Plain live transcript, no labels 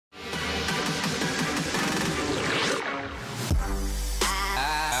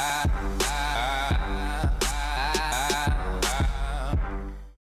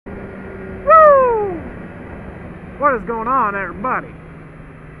What is going on, everybody?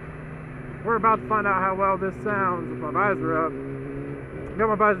 We're about to find out how well this sounds with my visor up. Got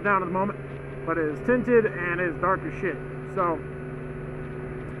my visor down at the moment, but it is tinted and it is dark as shit. So,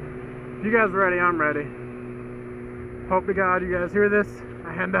 if you guys are ready, I'm ready. Hope to God you guys hear this,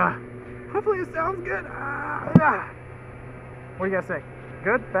 and hopefully it sounds good. What do you guys think?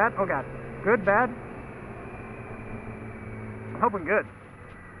 Good? Bad? Oh God. Good? Bad? I'm hoping good.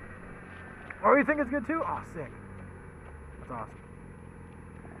 Oh, you think it's good too? Oh, sick. That's awesome.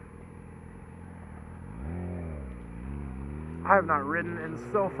 I have not ridden in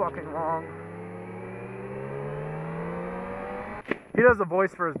so fucking long. He does the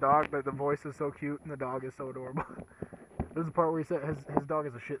voice for his dog, but the voice is so cute and the dog is so adorable. There's a part where he said his dog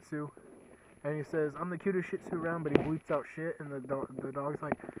is a Shih Tzu, and he says, "I'm the cutest Shih Tzu around," but he bleeps out shit, and the dog's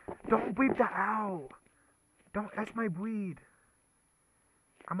like, "Don't bleep that out! Don't, that's my breed.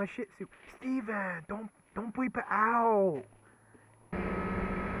 I'm a Shih Tzu. Steven, don't bleep it out!"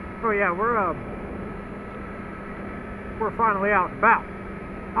 Oh yeah, we're finally out and about,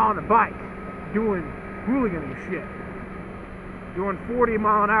 on a bike, doing hooligan shit. Doing 40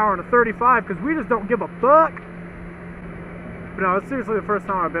 mile an hour and a 35 because we just don't give a fuck. But no, it's seriously the first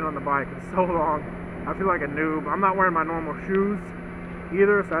time I've been on the bike in so long. I feel like a noob. I'm not wearing my normal shoes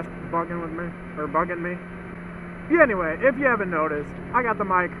either, so that's bugging me. Yeah, anyway, if you haven't noticed, I got the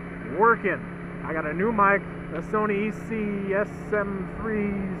mic working. I got a new mic, a Sony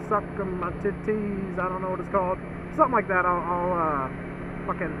EC-SM3 Suck-a-ma-titties, I don't know what it's called. Something like that. I'll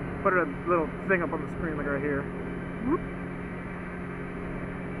fucking put a little thing up on the screen like right here. Whoop.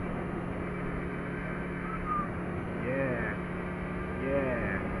 Yeah.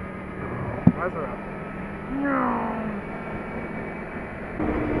 Visor up.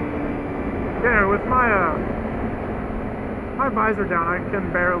 Yeah, with my visor down, I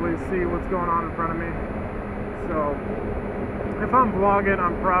can barely see what's going on in front of me. So, if I'm vlogging,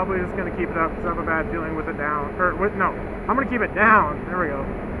 I'm probably just gonna keep it up because I have a bad feeling with it down. I'm gonna keep it down. There we go.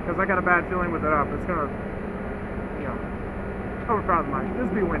 Because I got a bad feeling with it up. It's gonna, you know, overpower the mic. This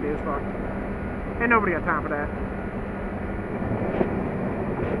be windy as fuck. Ain't nobody got time for that.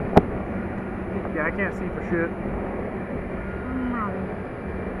 Yeah, I can't see for shit.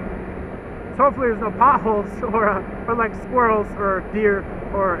 So hopefully there's no potholes or like squirrels or deer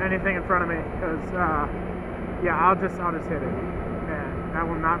or anything in front of me, because yeah, I'll just hit it, and that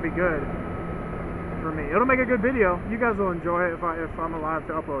will not be good for me. It'll make a good video. You guys will enjoy it if I'm alive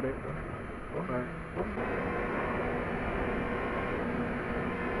to upload it. But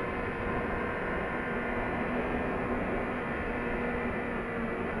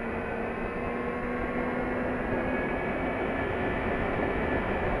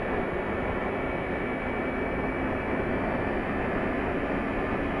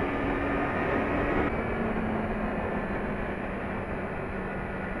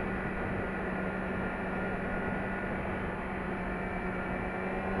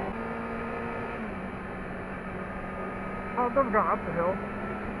oh, I've never gone up the hill.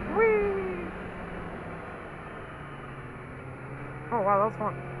 Whee! Oh wow, that was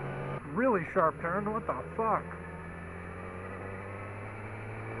fun. Really sharp turn. What the fuck?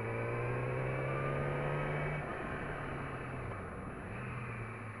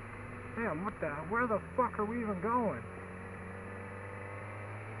 Damn, where the fuck are we even going?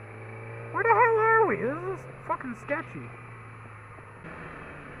 Where the hell are we? This is fucking sketchy.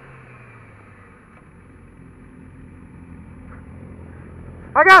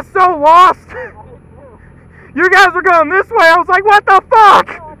 I got so lost! You guys were going this way, I was like, what the fuck?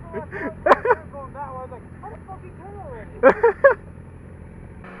 I was like, how the fuck you turn already?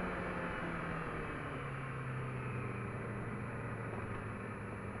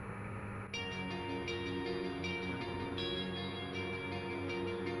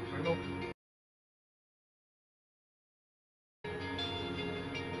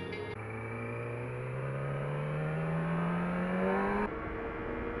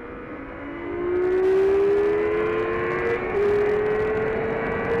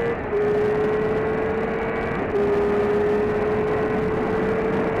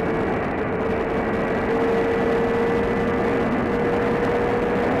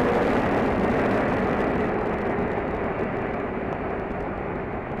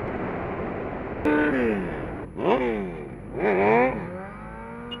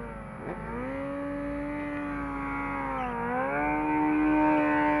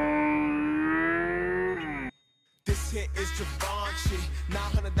 This here is Givenchy,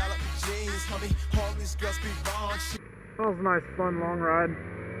 $900 jeans, homie. All these girls be raunchy. That was a nice, fun, long ride.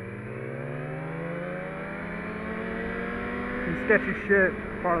 Some sketchy shit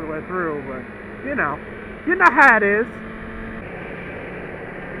part of the way through, but, you know. You know how it is.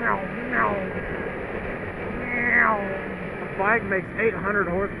 Meow, meow, meow. A bike makes 800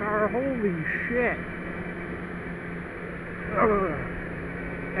 horsepower. Holy shit. Ugh.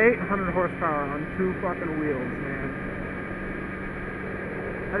 800 horsepower on 2 fucking wheels, man.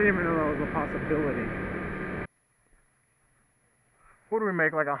 I didn't even know that was a possibility. What do we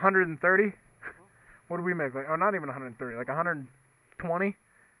make? Like 130? What do we make? Like, oh, not even 130. Like 120?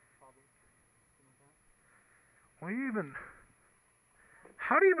 What do you even...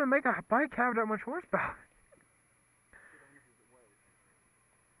 How do you even make a bike have that much horsepower?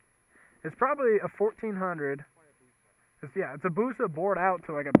 It's probably a 1400. It's a Busa bored out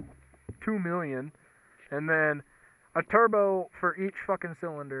to like a 2 million, and then a turbo for each fucking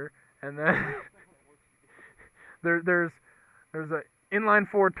cylinder, and then there's a inline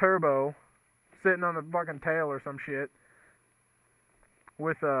 4 turbo sitting on the fucking tail or some shit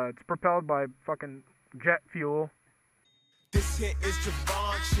with it's propelled by fucking jet fuel. This here is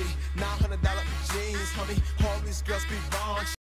Givenchy, $900 jeans, homie. All these girls be raunchy.